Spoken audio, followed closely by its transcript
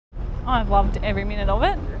I've loved every minute of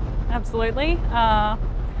it, absolutely.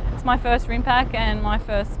 It's my first RIMPAC and my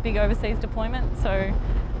first big overseas deployment, so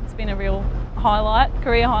it's been a real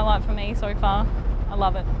career highlight for me so far. I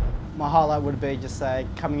love it. My highlight would be just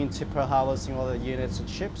coming into Pearl Harbor, seeing all the units and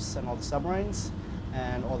ships and all the submarines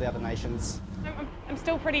and all the other nations. I'm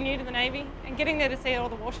still pretty new to the Navy, and getting there to see all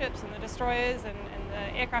the warships and the destroyers and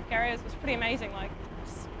the aircraft carriers was pretty amazing. Like,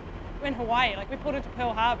 just in Hawaii, like we pulled into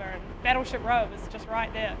Pearl Harbor and Battleship Row was just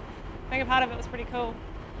right there. Being a part of it was pretty cool.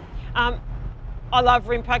 I love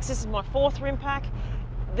RIMPACs. This is my 4th RIMPAC.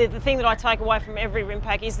 The thing that I take away from every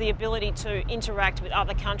RIMPAC is the ability to interact with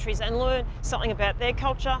other countries and learn something about their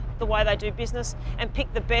culture, the way they do business, and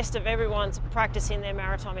pick the best of everyone's practice in their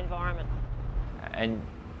maritime environment. And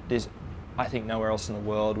there's, I think, nowhere else in the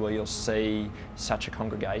world where you'll see such a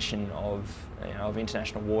congregation of, of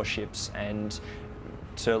international warships, and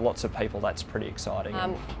to lots of people that's pretty exciting.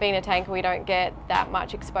 Being a tanker, we don't get that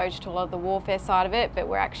much exposure to a lot of the warfare side of it, but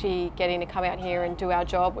we're actually getting to come out here and do our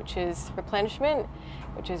job, which is replenishment,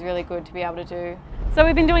 which is really good to be able to do. So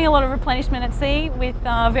we've been doing a lot of replenishment at sea with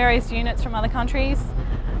various units from other countries.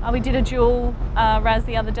 We did a dual RAS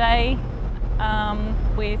the other day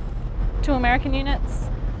with 2 American units.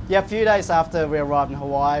 Yeah, a few days after we arrived in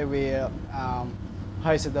Hawaii, we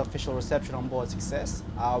hosted the official reception on board Success.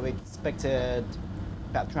 We expected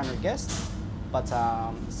about 300 guests, but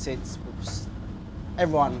since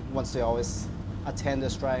everyone wants to always attend the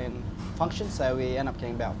Australian function, so we ended up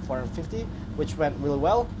getting about 450, which went really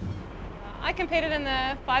well. I competed in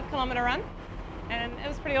the 5-kilometre run, and it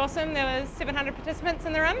was pretty awesome. There was 700 participants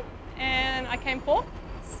in the run, and I came 4th,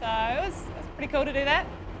 so it was pretty cool to do that.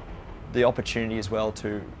 The opportunity as well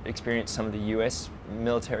to experience some of the US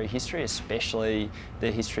military history, especially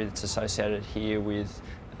the history that's associated here with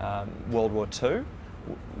World War II,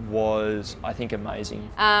 was, I think, amazing.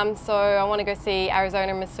 So I want to go see Arizona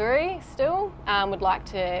and Missouri still. Would like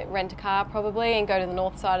to rent a car probably and go to the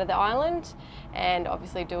north side of the island, and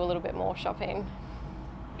obviously do a little bit more shopping.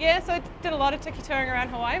 Yeah, so I did a lot of tiki touring around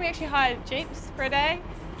Hawaii. We actually hired jeeps for a day,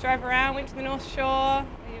 drove around, went to the North Shore,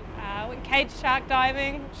 we went cage shark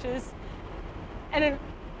diving, which is a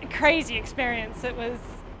crazy experience. It was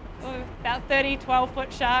about 30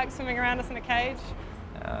 12-foot sharks swimming around us in a cage.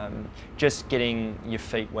 Just getting your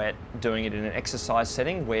feet wet, doing it in an exercise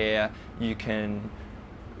setting where you can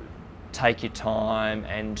take your time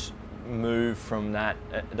and move from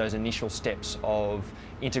those initial steps of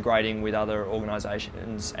integrating with other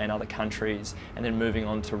organisations and other countries, and then moving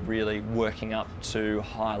on to really working up to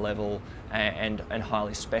high level and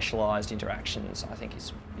highly specialised interactions, I think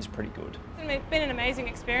is pretty good. It's been an amazing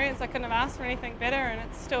experience. I couldn't have asked for anything better, and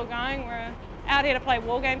it's still going. We're out here to play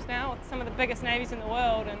war games now with some of the biggest navies in the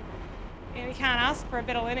world, and you can't ask for a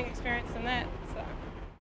better learning experience than that.